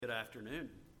Good afternoon.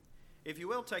 If you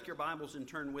will, take your Bibles and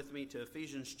turn with me to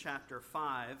Ephesians chapter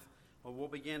 5. We'll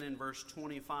begin in verse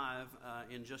 25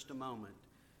 in just a moment.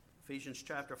 Ephesians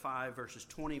chapter 5, verses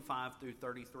 25 through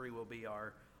 33 will be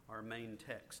our main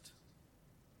text.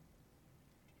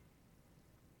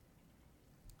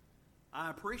 I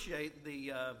appreciate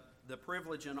the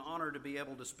privilege and honor to be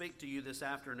able to speak to you this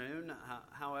afternoon.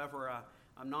 However,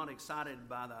 I'm not excited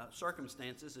by the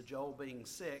circumstances of Joel being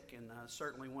sick, and I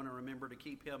certainly want to remember to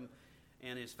keep him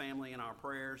and his family in our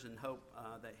prayers and hope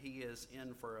that he is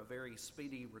in for a very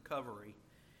speedy recovery.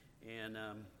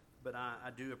 But I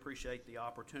do appreciate the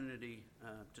opportunity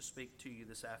to speak to you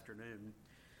this afternoon.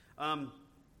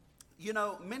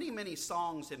 Many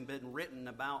songs have been written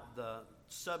about the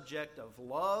subject of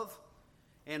love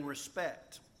and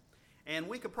respect. And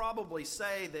we could probably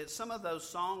say that some of those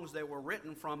songs that were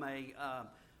written from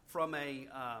a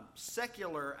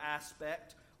secular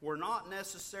aspect were not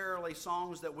necessarily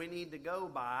songs that we need to go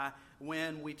by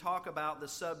when we talk about the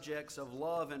subjects of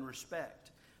love and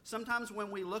respect. Sometimes when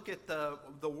we look at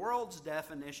the world's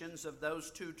definitions of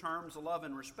those two terms, love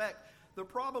and respect, they're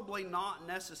probably not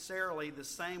necessarily the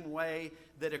same way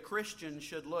that a Christian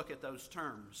should look at those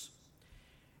terms.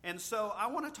 And so I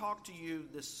want to talk to you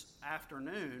this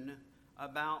afternoon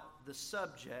about the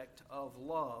subject of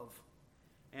love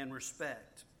and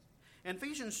respect. In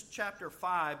Ephesians chapter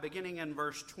 5, beginning in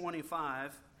verse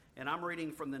 25, and I'm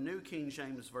reading from the New King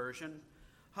James Version,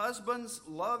 "Husbands,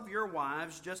 love your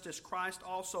wives just as Christ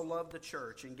also loved the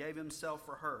church and gave himself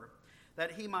for her,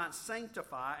 that he might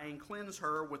sanctify and cleanse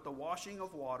her with the washing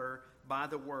of water by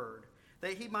the word,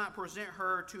 that he might present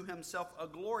her to himself a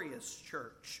glorious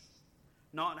church,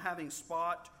 not having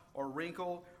spot or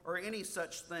wrinkle or any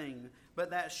such thing, but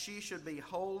that she should be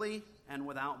holy and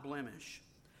without blemish.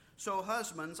 So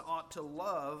husbands ought to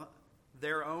love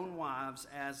their own wives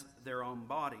as their own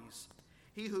bodies.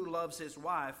 He who loves his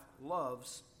wife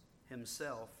loves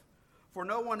himself. For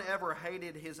no one ever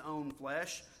hated his own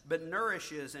flesh, but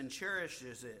nourishes and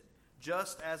cherishes it,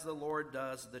 just as the Lord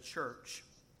does the church.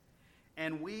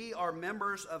 And we are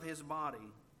members of his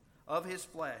body, of his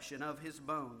flesh, and of his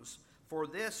bones. For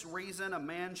this reason a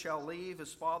man shall leave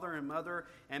his father and mother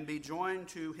and be joined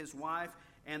to his wife,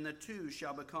 and the two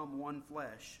shall become one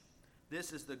flesh.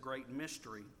 This is the great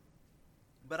mystery.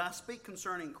 But I speak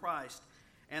concerning Christ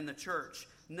and the church.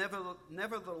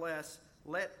 Nevertheless,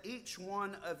 let each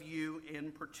one of you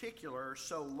in particular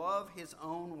so love his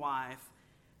own wife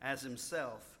as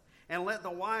himself, and let the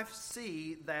wife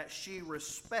see that she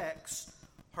respects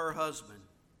her husband."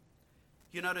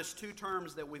 You notice two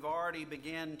terms that we've already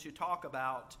begun to talk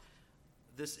about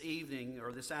this evening,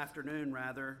 or this afternoon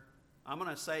rather. I'm going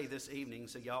to say this evening,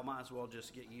 so y'all might as well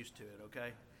just get used to it,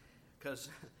 okay?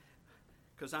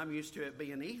 Because I'm used to it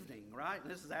being evening, right?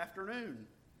 And this is afternoon.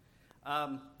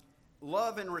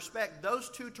 Love and respect, those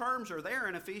two terms are there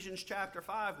in Ephesians chapter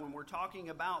 5 when we're talking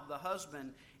about the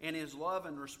husband and his love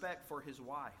and respect for his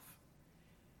wife.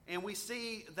 And we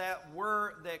see that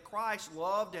Christ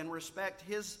loved and respected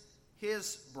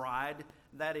his bride,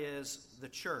 that is the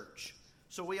church.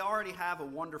 So we already have a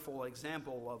wonderful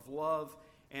example of love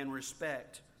and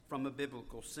respect from a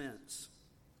biblical sense.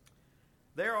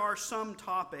 There are some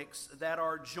topics that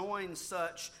are joined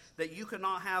such that you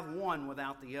cannot have one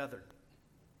without the other.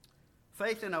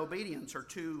 Faith and obedience are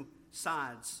two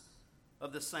sides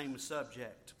of the same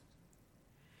subject.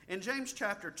 In James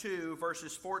chapter 2,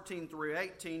 verses 14 through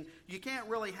 18, you can't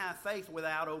really have faith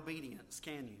without obedience,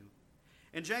 can you?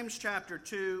 In James chapter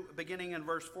 2, beginning in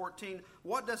verse 14,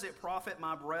 "What does it profit,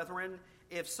 my brethren,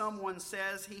 if someone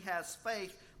says he has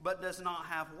faith but does not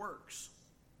have works?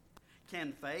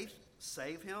 Can faith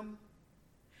save him?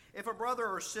 If a brother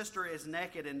or sister is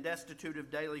naked and destitute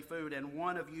of daily food, and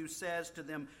one of you says to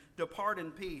them, 'Depart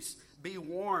in peace, be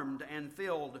warmed and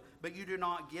filled,' but you do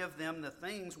not give them the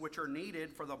things which are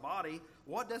needed for the body,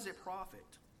 what does it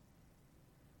profit?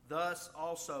 Thus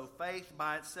also faith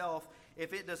by itself,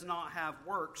 if it does not have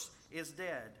works, is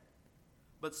dead.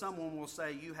 But someone will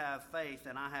say, 'You have faith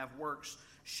and I have works.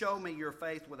 Show me your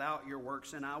faith without your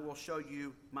works, and I will show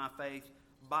you my faith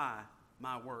by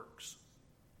my works.'"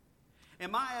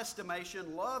 In my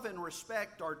estimation, love and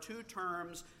respect are two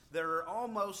terms that are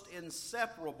almost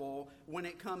inseparable when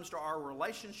it comes to our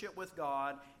relationship with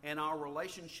God and our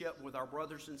relationship with our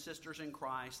brothers and sisters in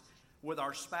Christ, with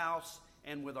our spouse,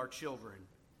 and with our children.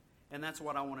 And that's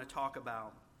what I want to talk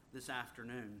about this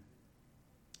afternoon.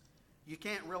 You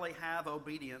can't really have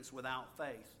obedience without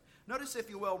faith. Notice, if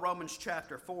you will, Romans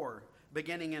chapter 4,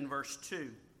 beginning in verse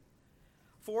 2.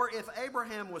 "For if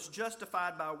Abraham was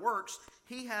justified by works,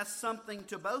 he has something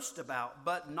to boast about,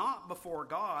 but not before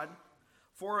God.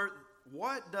 For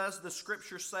what does the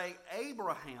Scripture say?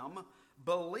 Abraham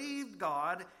believed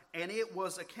God, and it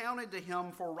was accounted to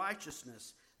him for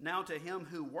righteousness. Now to him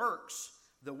who works,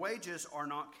 the wages are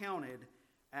not counted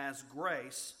as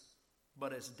grace,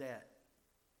 but as debt.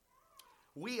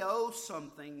 We owe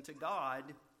something to God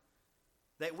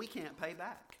that we can't pay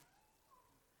back.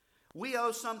 We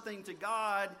owe something to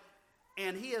God,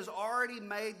 and He has already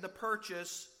made the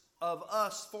purchase of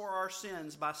us for our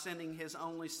sins by sending His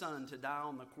only Son to die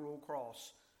on the cruel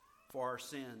cross for our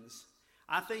sins.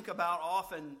 I think about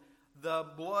often the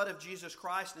blood of Jesus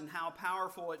Christ and how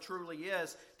powerful it truly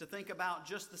is to think about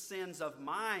just the sins of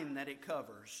mine that it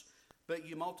covers. But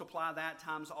you multiply that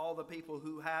times all the people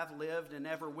who have lived and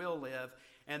ever will live,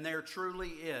 and there truly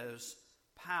is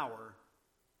power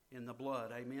in the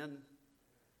blood. Amen?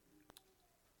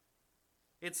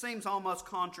 It seems almost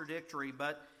contradictory,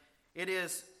 but it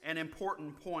is an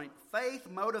important point. Faith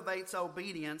motivates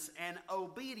obedience, and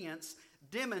obedience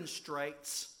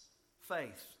demonstrates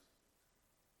faith.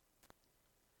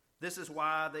 This is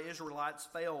why the Israelites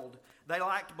failed. They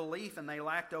lacked belief and they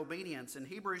lacked obedience. In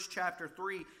Hebrews chapter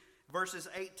 3, verses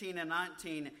 18 and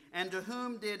 19, and to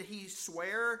whom did he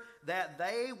swear that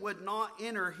they would not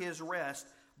enter his rest,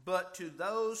 but to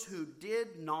those who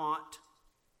did not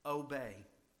obey?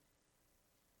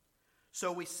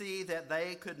 So we see that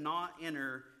they could not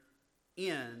enter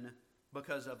in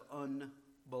because of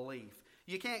unbelief.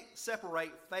 You can't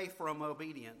separate faith from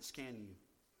obedience, can you?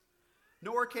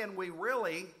 Nor can we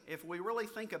really, if we really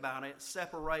think about it,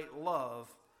 separate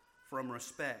love from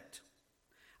respect.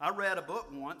 I read a book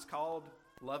once called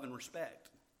Love and Respect.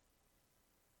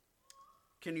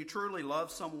 Can you truly love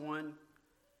someone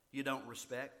you don't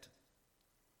respect?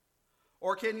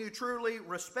 Or can you truly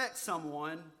respect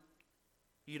someone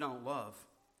you don't love?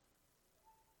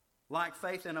 Like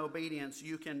faith and obedience,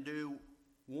 you can do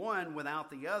one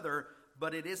without the other,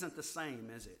 but it isn't the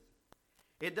same, is it?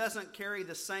 It doesn't carry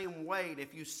the same weight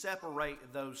if you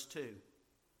separate those two.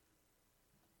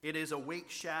 It is a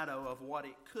weak shadow of what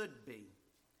it could be,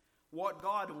 what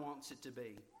God wants it to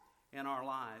be in our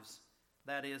lives,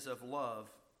 that is of love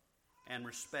and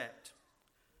respect.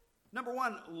 Number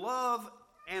one, love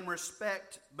and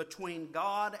respect between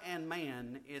God and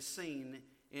man is seen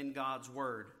in God's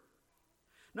Word.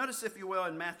 Notice, if you will,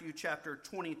 in Matthew chapter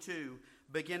 22,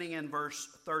 beginning in verse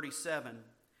 37,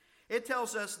 it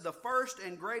tells us the first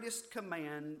and greatest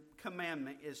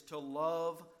commandment is to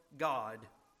love God.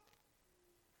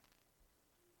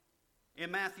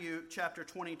 In Matthew chapter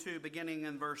 22, beginning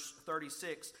in verse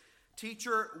 36,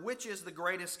 "Teacher, which is the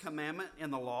greatest commandment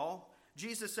in the law?"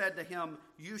 Jesus said to him,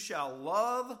 "You shall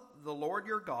love the Lord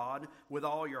your God with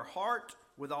all your heart,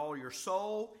 with all your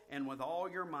soul, and with all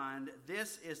your mind.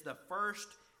 This is the first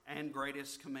and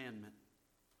greatest commandment."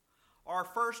 Our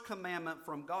first commandment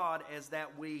from God is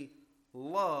that we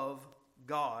love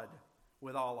God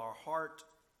with all our heart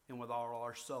and with all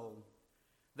our soul.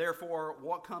 Therefore,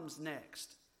 what comes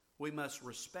next? We must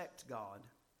respect God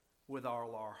with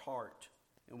all our heart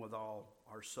and with all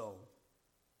our soul.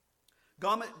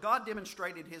 God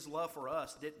demonstrated His love for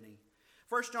us, didn't He?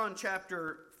 1 John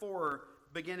chapter 4,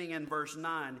 beginning in verse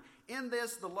 9. "In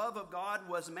this the love of God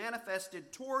was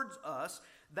manifested towards us,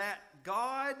 that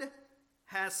God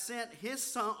has sent His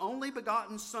Son, only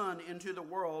begotten Son into the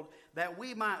world, that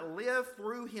we might live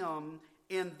through Him.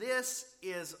 And this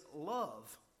is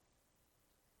love.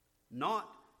 Not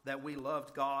that we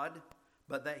loved God,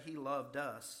 but that He loved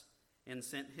us and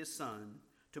sent His Son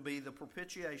to be the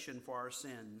propitiation for our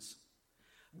sins."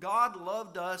 God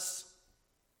loved us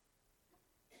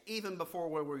even before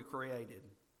we were created.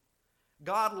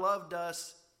 God loved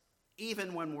us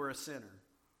even when we're a sinner.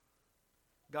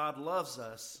 God loves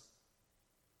us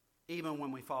even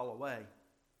when we fall away.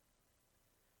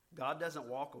 God doesn't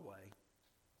walk away.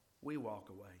 We walk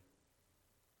away.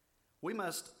 We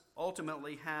must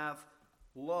ultimately have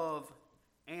love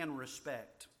and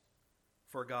respect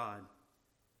for God.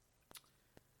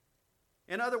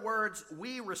 In other words,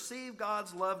 we receive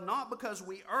God's love not because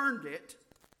we earned it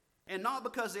and not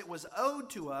because it was owed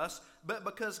to us, but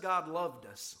because God loved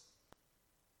us.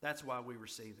 That's why we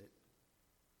receive it.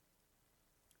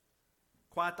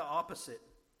 Quite the opposite.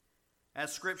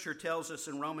 As Scripture tells us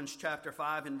in Romans chapter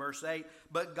 5 and verse 8,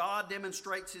 "But God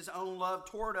demonstrates His own love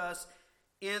toward us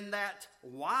in that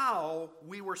while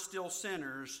we were still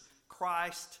sinners,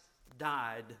 Christ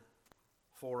died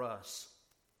for us."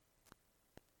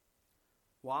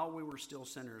 While we were still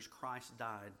sinners, Christ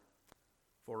died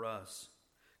for us.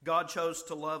 God chose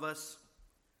to love us.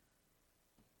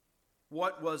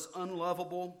 What was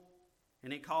unlovable,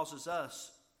 and it causes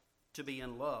us to be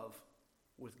in love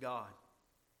with God.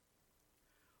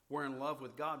 We're in love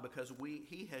with God because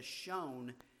He has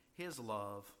shown His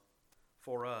love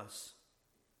for us.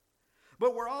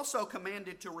 But we're also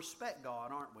commanded to respect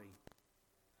God, aren't we?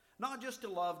 Not just to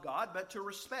love God, but to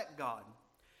respect God.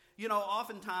 You know,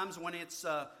 oftentimes when it's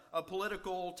a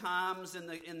political times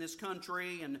in this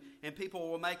country and people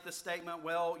will make the statement,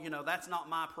 well, you know, that's not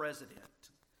my president.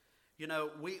 You know,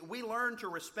 we learn to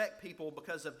respect people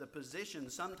because of the position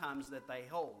sometimes that they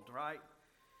hold, right?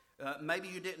 Maybe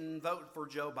you didn't vote for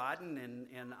Joe Biden,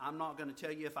 and I'm not going to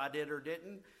tell you if I did or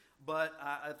didn't, but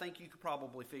I think you could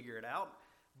probably figure it out.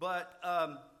 But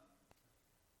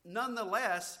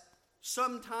nonetheless,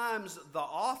 sometimes the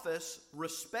office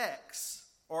respects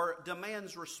or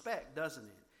demands respect, doesn't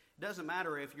it? It doesn't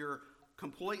matter if you're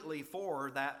completely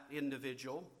for that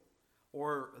individual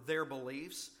or their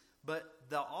beliefs, but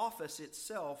the office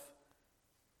itself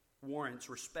warrants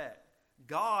respect.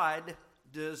 God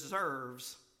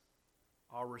deserves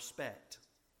our respect.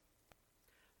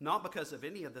 Not because of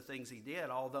any of the things He did,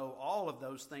 although all of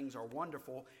those things are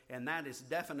wonderful, and that is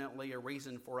definitely a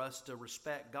reason for us to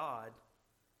respect God.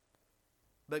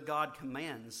 But God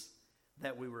commands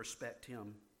that we respect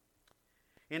Him.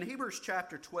 In Hebrews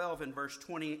chapter 12 and verse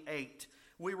 28,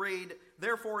 we read,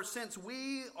 "Therefore, since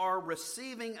we are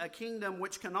receiving a kingdom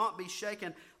which cannot be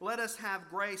shaken, let us have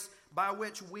grace by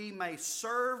which we may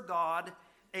serve God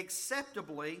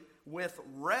acceptably with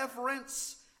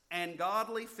reverence and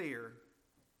godly fear.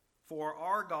 For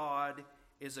our God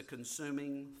is a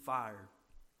consuming fire."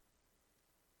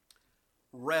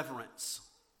 Reverence,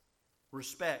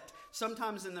 respect.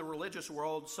 Sometimes in the religious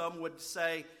world, some would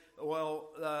say, well,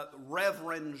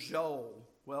 Reverend Joel.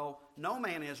 Well, no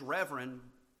man is reverend,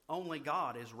 only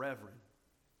God is reverend.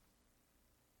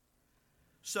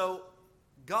 So,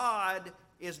 God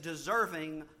is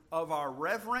deserving of our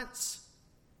reverence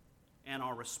and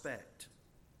our respect.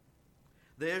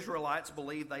 The Israelites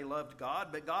believed they loved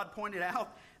God, but God pointed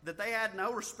out that they had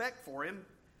no respect for Him.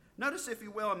 Notice, if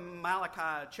you will, in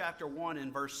Malachi chapter 1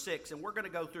 and verse 6, and we're going to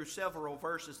go through several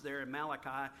verses there in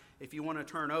Malachi if you want to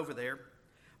turn over there.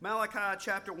 Malachi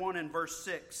chapter 1 and verse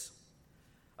 6.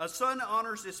 "A son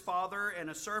honors his father, and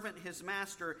a servant his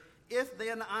master. If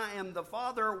then I am the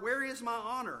father, where is my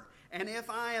honor? And if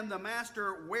I am the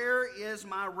master, where is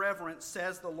my reverence,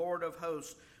 says the Lord of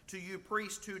hosts? To you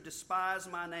priests who despise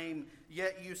my name,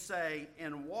 yet you say,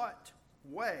 in what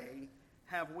way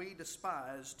have we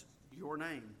despised your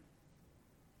name?"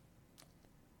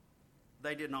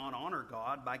 They did not honor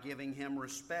God by giving Him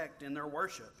respect in their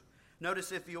worship.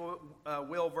 Notice, if you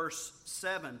will, verse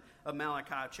 7 of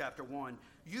Malachi chapter 1.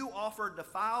 "You offer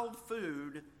defiled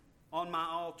food on my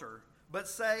altar, but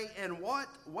say, in what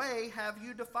way have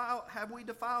we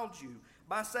defiled you?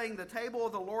 By saying the table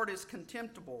of the Lord is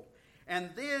contemptible.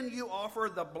 And then you offer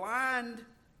the blind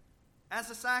as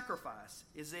a sacrifice.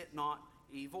 Is it not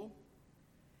evil?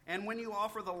 And when you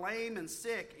offer the lame and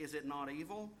sick, is it not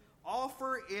evil?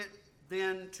 Offer it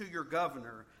then to your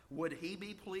governor. Would he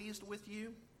be pleased with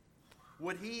you?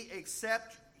 Would he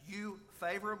accept you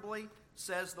favorably,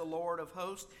 says the Lord of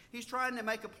hosts?" He's trying to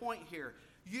make a point here.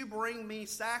 You bring me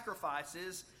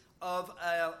sacrifices of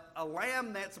a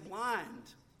lamb that's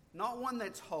blind. Not one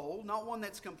that's whole, not one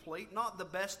that's complete, not the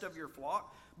best of your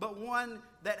flock, but one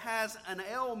that has an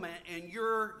ailment, and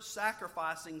you're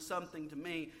sacrificing something to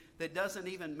me that doesn't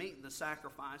even meet the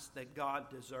sacrifice that God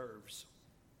deserves.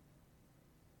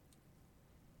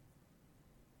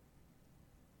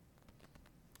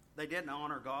 They didn't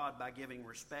honor God by giving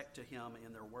respect to Him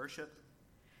in their worship,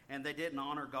 and they didn't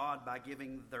honor God by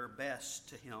giving their best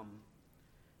to Him.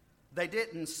 They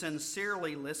didn't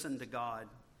sincerely listen to God.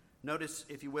 Notice,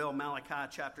 if you will, Malachi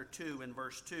chapter 2 and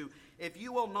verse 2. "If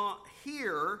you will not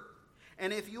hear,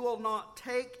 and if you will not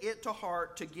take it to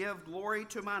heart to give glory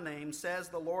to my name, says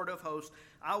the Lord of hosts,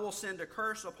 I will send a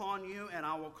curse upon you, and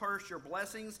I will curse your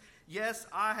blessings. Yes,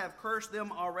 I have cursed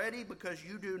them already because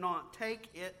you do not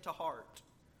take it to heart."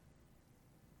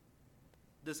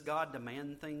 Does God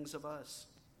demand things of us?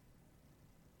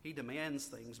 He demands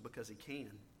things because He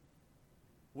can.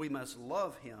 We must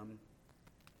love Him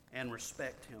and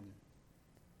respect Him.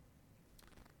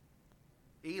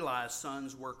 Eli's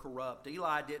sons were corrupt.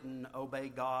 Eli didn't obey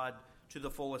God to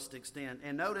the fullest extent.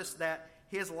 And notice that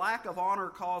his lack of honor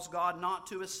caused God not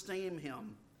to esteem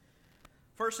him.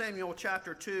 1 Samuel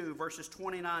chapter 2, verses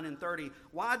 29 and 30.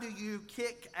 "Why do you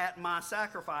kick at my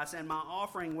sacrifice and my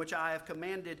offering which I have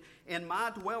commanded in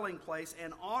my dwelling place,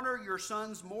 and honor your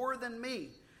sons more than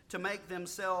me, to make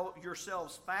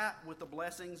yourselves fat with the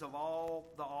blessings of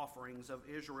all the offerings of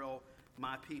Israel,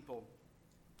 my people?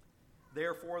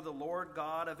 Therefore the Lord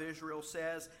God of Israel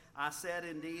says, I said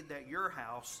indeed that your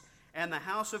house and the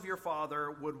house of your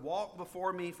father would walk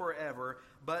before me forever.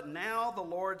 But now the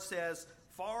Lord says,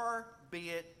 far be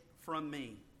it from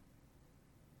me.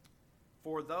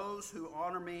 For those who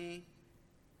honor me,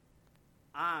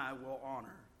 I will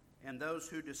honor, and those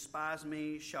who despise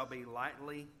me shall be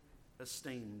lightly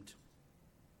esteemed.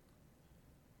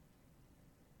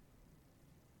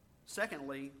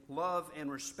 Secondly, love and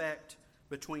respect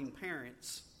between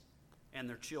parents and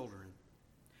their children.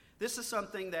 This is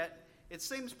something that it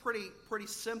seems pretty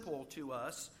simple to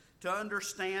us to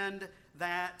understand,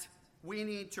 that we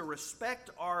need to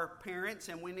respect our parents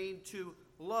and we need to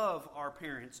love our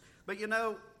parents. But you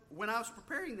know, when I was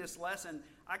preparing this lesson,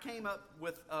 I came up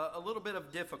with a little bit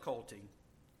of difficulty.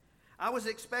 I was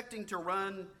expecting to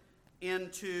run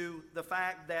into the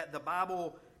fact that the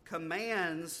Bible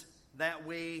commands that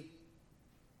we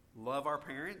love our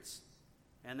parents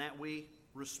and that we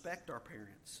respect our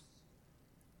parents.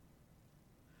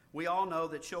 We all know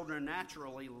that children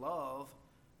naturally love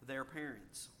their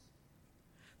parents.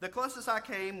 The closest I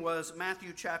came was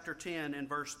Matthew chapter 10 and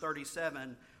verse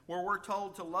 37, where we're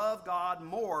told to love God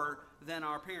more than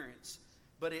our parents.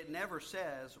 But it never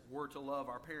says we're to love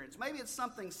our parents. Maybe it's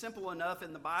something simple enough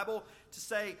in the Bible to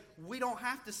say we don't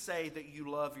have to say that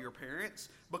you love your parents,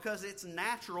 because it's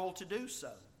natural to do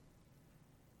so.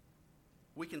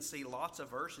 We can see lots of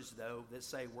verses, though, that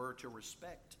say we're to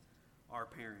respect our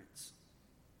parents.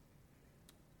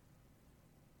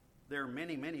 There are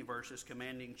many, many verses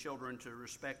commanding children to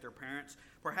respect their parents.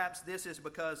 Perhaps this is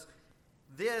because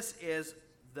this is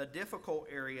the difficult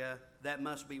area that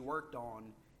must be worked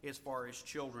on as far as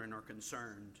children are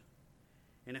concerned.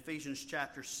 In Ephesians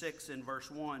chapter 6 and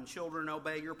verse 1, children,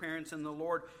 obey your parents in the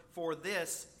Lord, for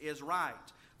this is right.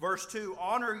 Verse 2,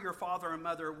 honor your father and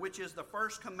mother, which is the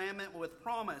first commandment with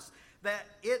promise, that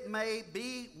it may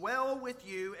be well with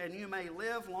you and you may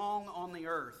live long on the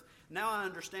earth. Now I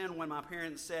understand when my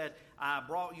parents said, I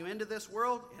brought you into this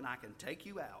world and I can take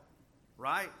you out,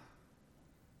 right?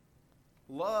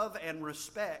 Love and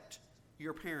respect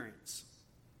your parents.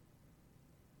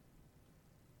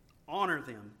 Honor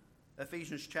them.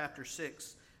 Ephesians chapter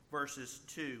 6, verses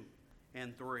 2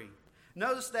 and 3.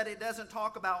 Notice that it doesn't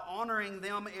talk about honoring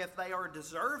them if they are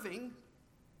deserving.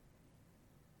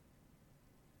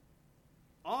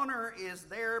 Honor is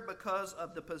there because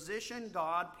of the position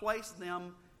God placed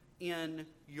them in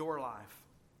your life.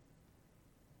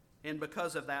 And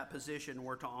because of that position,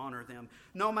 we're to honor them.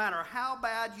 No matter how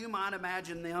bad you might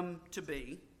imagine them to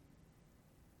be,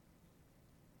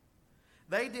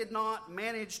 they did not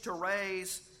manage to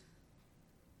raise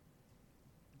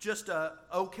just a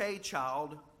okay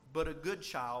child, but a good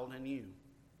child in you.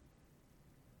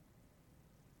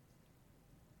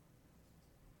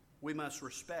 We must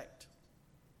respect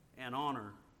and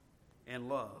honor and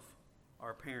love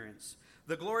our parents.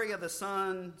 The glory of the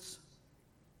sons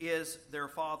is their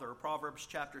father. Proverbs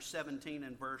chapter 17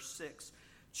 and verse 6.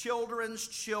 Children's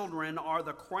children are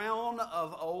the crown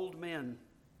of old men,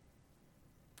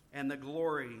 and the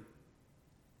glory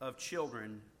of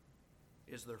children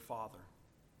is their father.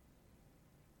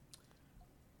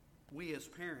 We as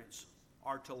parents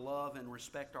are to love and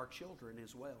respect our children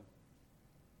as well.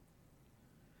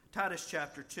 Titus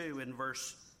chapter 2 and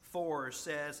verse 4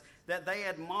 says that they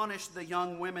admonished the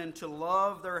young women to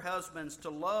love their husbands, to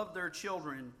love their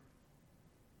children.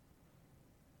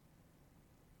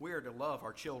 We are to love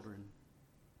our children.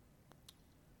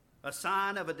 A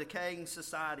sign of a decaying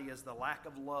society is the lack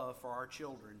of love for our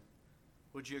children.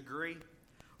 Would you agree?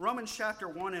 Romans chapter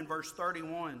 1 and verse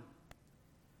 31.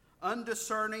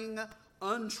 Undiscerning,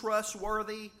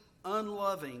 untrustworthy,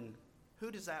 unloving.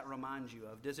 Who does that remind you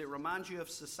of? Does it remind you of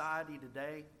society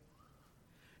today?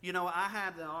 You know, I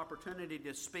had the opportunity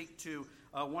to speak to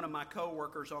one of my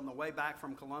co-workers on the way back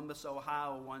from Columbus,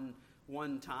 Ohio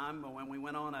one time when we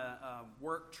went on a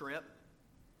work trip.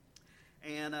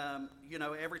 And,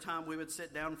 every time we would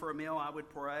sit down for a meal, I would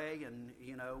pray, and,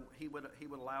 he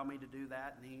would allow me to do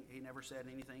that, and he never said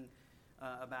anything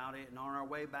about it. And on our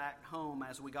way back home,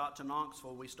 as we got to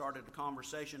Knoxville, we started a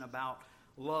conversation about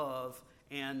love,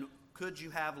 and could you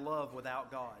have love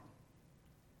without God?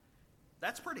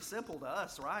 That's pretty simple to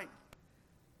us, right?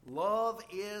 Love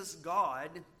is God,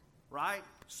 right?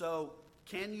 So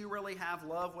can you really have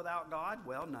love without God?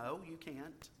 Well, no, you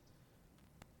can't.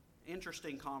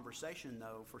 Interesting conversation,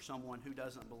 though, for someone who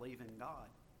doesn't believe in God.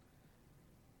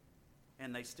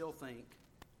 And they still think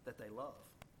that they love.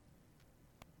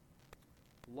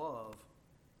 Love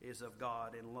is of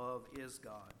God, and love is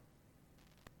God.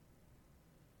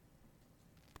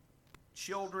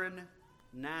 Children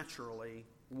naturally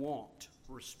want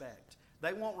respect.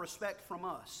 They want respect from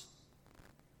us.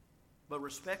 but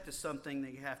respect is something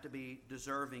that you have to be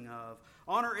deserving of.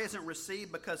 Honor isn't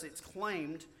received because it's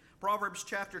claimed. Proverbs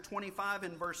chapter 25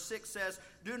 and verse 6 says,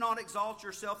 "Do not exalt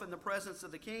yourself in the presence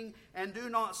of the king, and do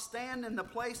not stand in the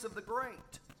place of the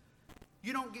great."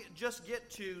 You don't just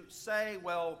get to say,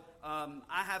 well,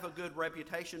 I have a good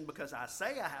reputation because I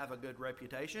say I have a good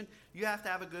reputation. You have to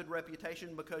have a good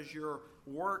reputation because your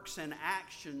works and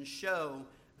actions show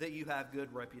that you have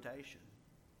good reputation.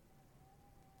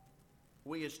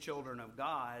 We as children of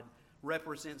God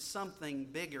represent something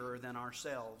bigger than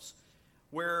ourselves.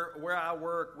 Where I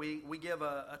work, we give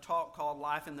a talk called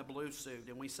Life in the Blue Suit,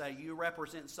 and we say you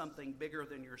represent something bigger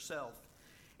than yourself.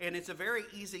 And it's a very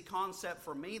easy concept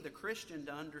for me, the Christian,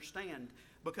 to understand,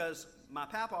 because my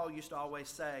papa used to always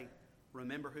say,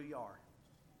 remember who you are.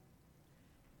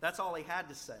 That's all he had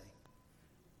to say.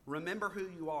 Remember who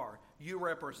you are. You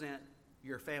represent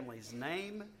your family's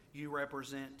name. You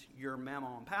represent your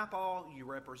mama and papa. You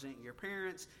represent your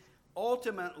parents.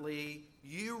 Ultimately,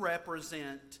 you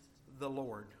represent the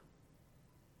Lord.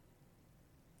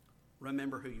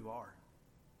 Remember who you are.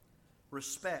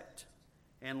 Respect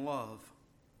and love.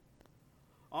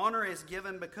 Honor is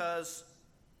given because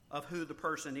of who the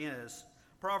person is.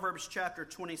 Proverbs chapter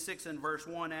 26 and verse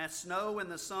 1, "As snow in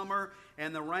the summer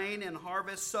and the rain in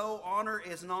harvest, so honor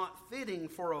is not fitting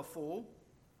for a fool."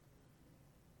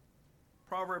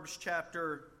 Proverbs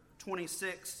chapter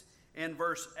 26 and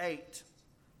verse 8,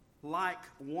 "Like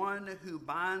one who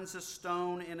binds a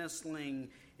stone in a sling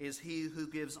is he who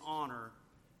gives honor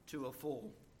to a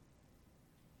fool."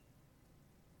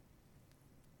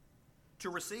 To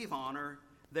receive honor,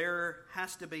 there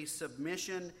has to be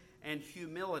submission and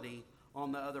humility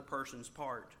on the other person's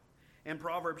part. In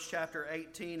Proverbs chapter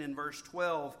 18 and verse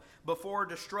 12, "Before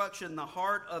destruction the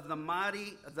heart of the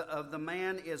mighty of the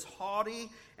man is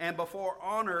haughty, and before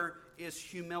honor is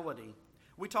humility."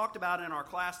 We talked about in our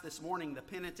class this morning, the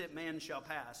penitent man shall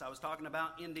pass. I was talking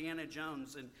about Indiana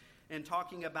Jones and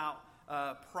talking about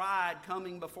pride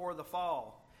coming before the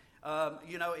fall.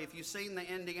 If you've seen the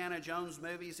Indiana Jones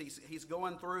movies, he's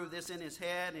going through this in his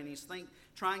head, and he's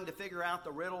trying to figure out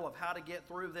the riddle of how to get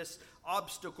through this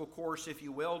obstacle course, if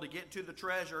you will, to get to the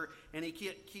treasure. And he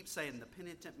keeps saying, "The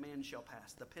penitent man shall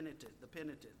pass. The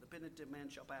penitent man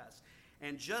shall pass."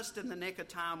 And just in the nick of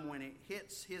time, when it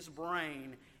hits his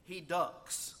brain, he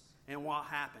ducks. And what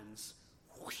happens?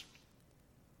 Whoosh,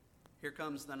 here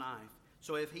comes the knife.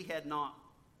 So if he had not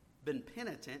been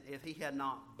penitent, if he had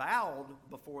not bowed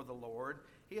before the Lord,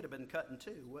 he'd have been cut in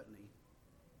two, wouldn't he?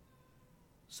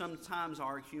 Sometimes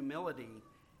our humility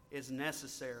is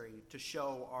necessary to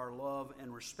show our love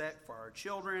and respect for our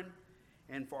children,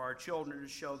 and for our children to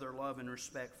show their love and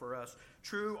respect for us.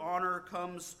 True honor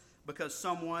comes because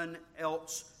someone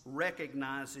else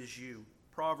recognizes you.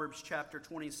 Proverbs chapter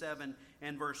 27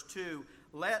 and verse 2,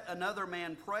 "Let another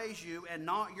man praise you, and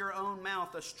not your own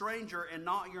mouth, a stranger, and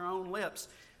not your own lips."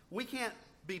 We can't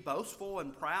be boastful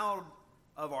and proud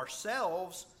of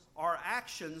ourselves. Our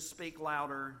actions speak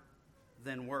louder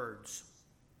than words.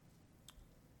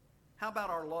 How about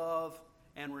our love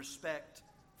and respect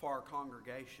for our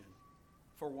congregation,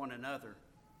 for one another?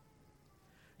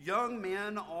 Young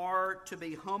men are to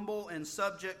be humble and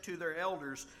subject to their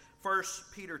elders.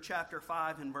 1 Peter chapter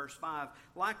 5 and verse 5.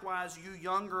 "Likewise, you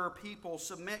younger people,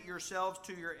 submit yourselves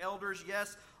to your elders.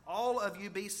 Yes, all of you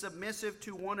be submissive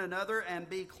to one another, and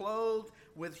be clothed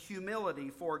with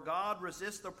humility. For God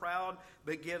resists the proud,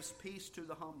 but gives peace to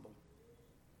the humble."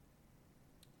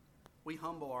 We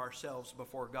humble ourselves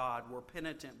before God. We're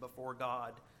penitent before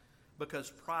God,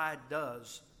 because pride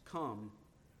does come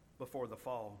before the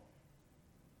fall.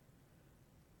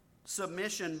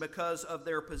 Submission because of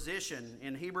their position.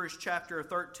 In Hebrews chapter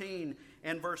 13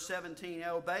 and verse 17,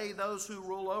 "Obey those who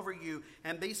rule over you,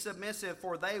 and be submissive,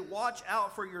 for they watch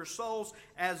out for your souls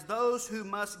as those who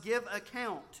must give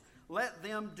account. Let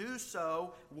them do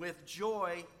so with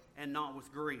joy and not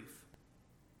with grief,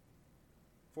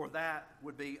 for that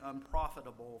would be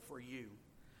unprofitable for you."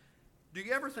 Do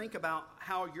you ever think about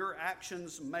how your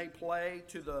actions may play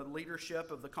to the leadership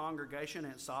of the congregation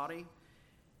at Soddy?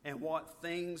 And what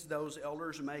things those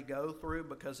elders may go through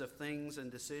because of things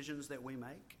and decisions that we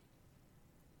make?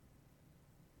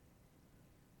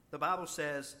 The Bible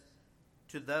says,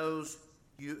 to those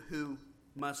who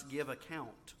must give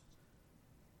account.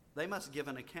 They must give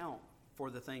an account for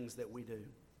the things that we do.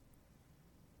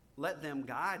 Let them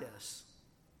guide us.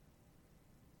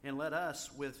 And let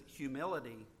us, with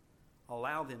humility,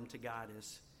 allow them to guide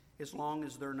us, as long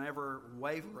as they're never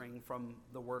wavering from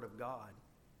the Word of God.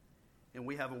 And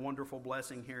we have a wonderful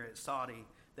blessing here at Soddy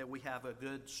that we have a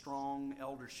good, strong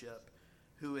eldership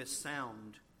who is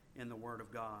sound in the Word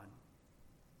of God.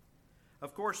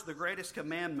 Of course, the greatest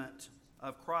commandment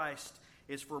of Christ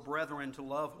is for brethren to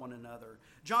love one another.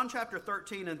 John chapter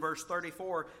 13 and verse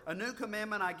 34, a new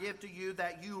commandment I give to you,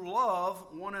 that you love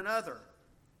one another.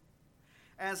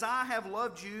 As I have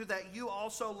loved you, that you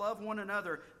also love one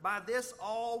another. By this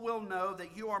all will know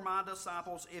that you are my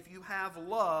disciples, if you have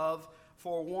love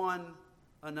for one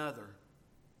another.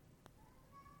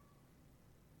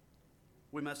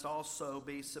 We must also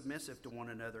be submissive to one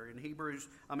another.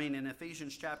 In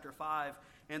Ephesians chapter 5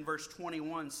 and verse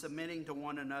 21, submitting to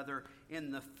one another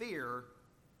in the fear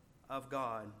of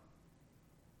God.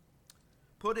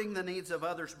 Putting the needs of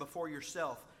others before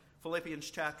yourself. Philippians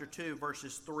chapter 2,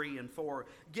 verses 3 and 4.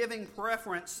 Giving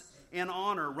preference in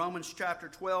honor. Romans chapter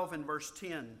 12 and verse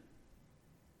 10.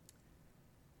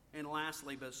 And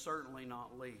lastly, but certainly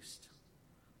not least,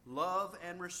 love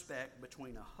and respect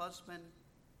between a husband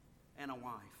and a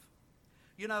wife.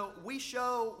 You know, we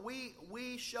show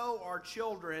our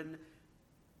children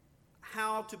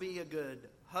how to be a good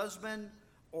husband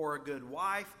or a good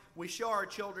wife. We show our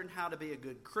children how to be a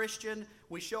good Christian.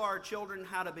 We show our children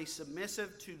how to be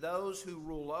submissive to those who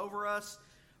rule over us.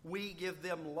 We give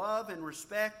them love and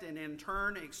respect, and in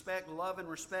turn expect love and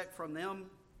respect from them.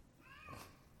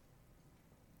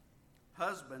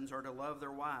 Husbands are to love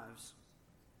their wives.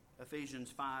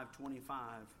 Ephesians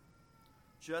 5:25.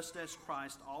 Just as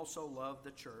Christ also loved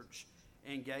the church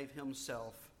and gave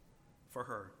himself for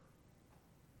her.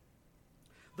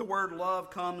 The word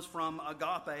love comes from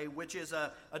agape, which is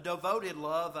a devoted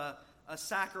love, a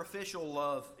sacrificial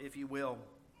love, if you will.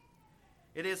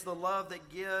 It is the love that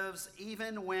gives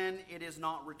even when it is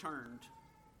not returned.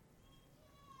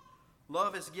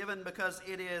 Love is given because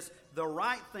it is the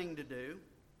right thing to do,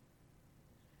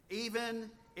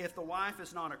 even if the wife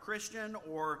is not a Christian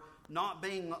or not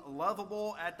being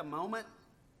lovable at the moment.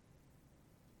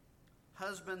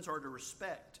 Husbands are to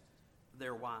respect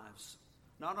their wives.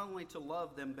 Not only to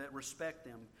love them, but respect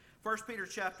them. 1 Peter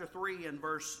chapter 3 and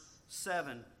verse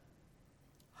 7.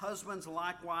 Husbands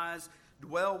likewise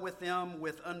dwell with them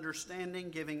with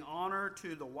understanding, giving honor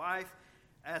to the wife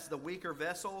as the weaker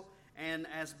vessel, and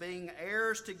as being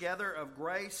heirs together of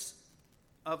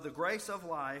the grace of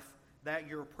life, that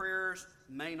your prayers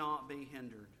may not be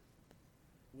hindered.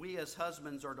 We as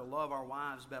husbands are to love our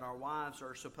wives, but our wives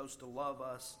are supposed to love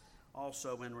us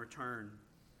also in return.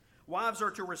 Wives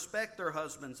are to respect their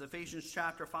husbands. Ephesians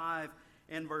chapter 5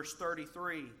 and verse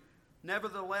 33.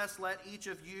 Nevertheless, let each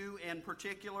of you in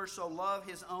particular so love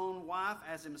his own wife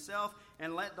as himself,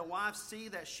 and let the wife see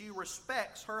that she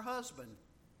respects her husband.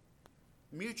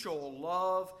 Mutual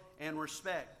love and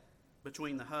respect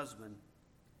between the husband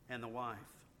and the wife.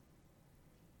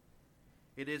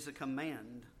 It is a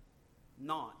command,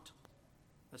 not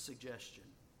a suggestion.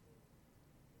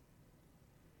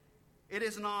 It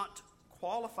is not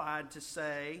qualified to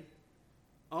say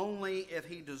only if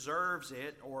he deserves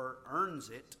it or earns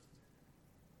it.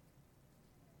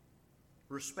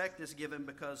 Respect is given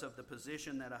because of the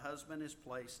position that a husband is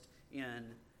placed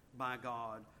in by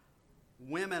God.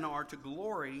 Women are the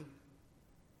glory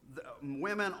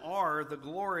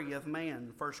of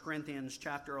man. 1 Corinthians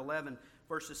chapter 11,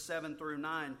 verses 7 through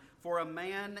 9. For a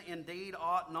man indeed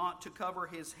ought not to cover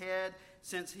his head,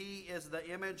 since he is the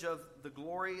image of the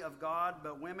glory of God,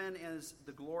 but woman is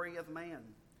the glory of man.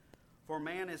 For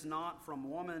man is not from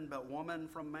woman, but woman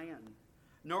from man.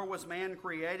 Nor was man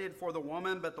created for the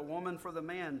woman, but the woman for the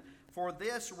man. For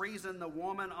this reason the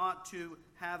woman ought to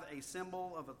have a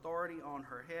symbol of authority on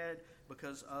her head,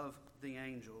 because of the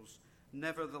angels.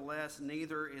 Nevertheless,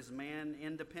 neither is man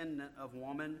independent of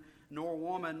woman, nor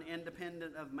woman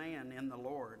independent of man in the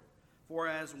Lord. For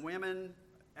as woman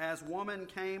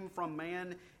came from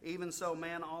man, even so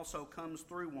man also comes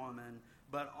through woman.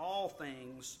 But all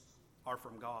things are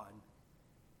from God.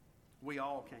 We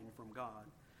all came from God.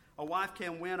 A wife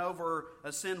can win over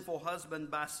a sinful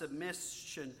husband by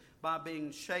submission, by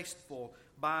being chasteful,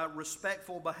 by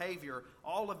respectful behavior.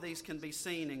 All of these can be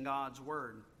seen in God's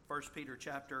Word. 1 Peter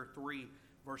chapter 3,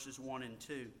 verses 1 and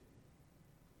 2.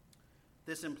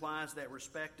 This implies that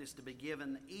respect is to be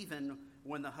given even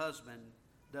when the husband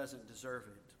doesn't deserve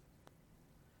it.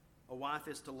 A wife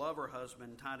is to love her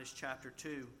husband, Titus chapter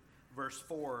 2, verse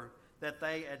 4, that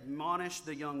they admonish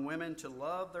the young women to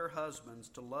love their husbands,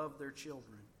 to love their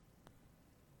children.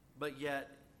 But yet,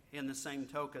 in the same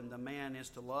token, the man is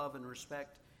to love and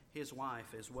respect his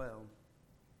wife as well.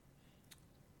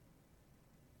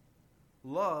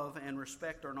 Love and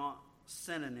respect are not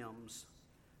synonyms,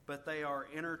 but they are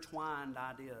intertwined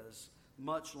ideas,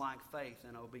 much like faith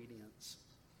and obedience.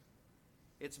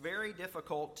 It's very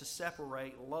difficult to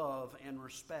separate love and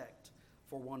respect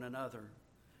for one another.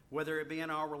 whether it be in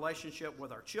our relationship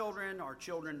with our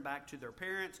children back to their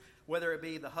parents, whether it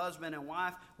be the husband and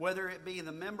wife, whether it be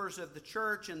the members of the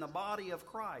church and the body of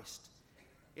Christ.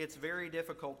 It's very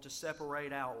difficult to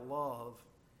separate out love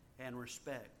and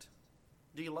respect.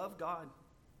 Do you love God?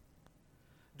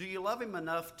 Do you love Him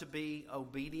enough to be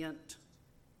obedient?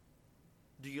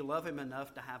 Do you love Him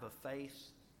enough to have a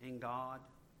faith in God?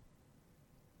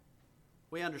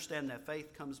 We understand that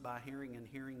faith comes by hearing, and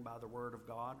hearing by the Word of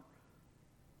God.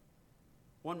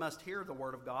 One must hear the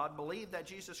Word of God, believe that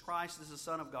Jesus Christ is the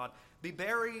Son of God, be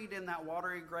buried in that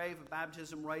watery grave of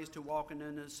baptism, raised to walk in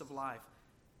newness of life.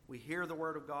 We hear the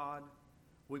Word of God.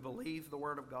 We believe the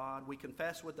Word of God. We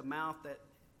confess with the mouth that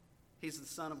He's the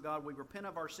Son of God. We repent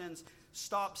of our sins.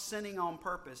 Stop sinning on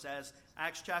purpose. As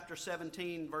Acts chapter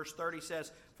 17, verse 30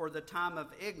 says, for the time of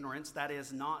ignorance, that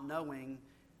is not knowing,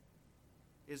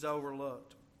 is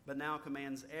overlooked, but now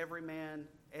commands every man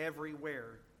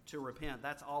everywhere to repent.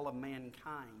 That's all of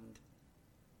mankind.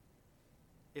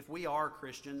 If we are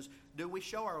Christians, do we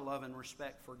show our love and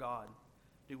respect for God?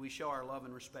 Do we show our love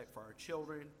and respect for our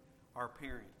children, our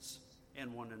parents,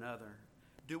 and one another?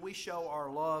 Do we show our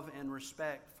love and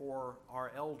respect for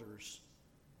our elders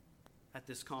at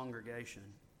this congregation?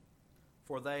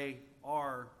 For they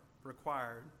are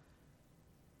required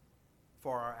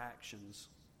for our actions.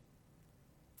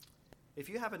 If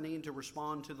you have a need to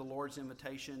respond to the Lord's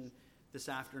invitation this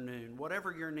afternoon,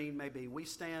 whatever your need may be, we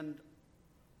stand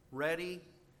ready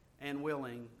and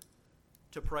willing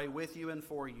to pray with you and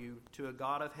for you to a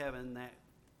God of heaven that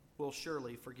will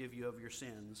surely forgive you of your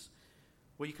sins.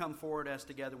 Will you come forward as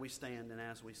together we stand and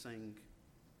as we sing?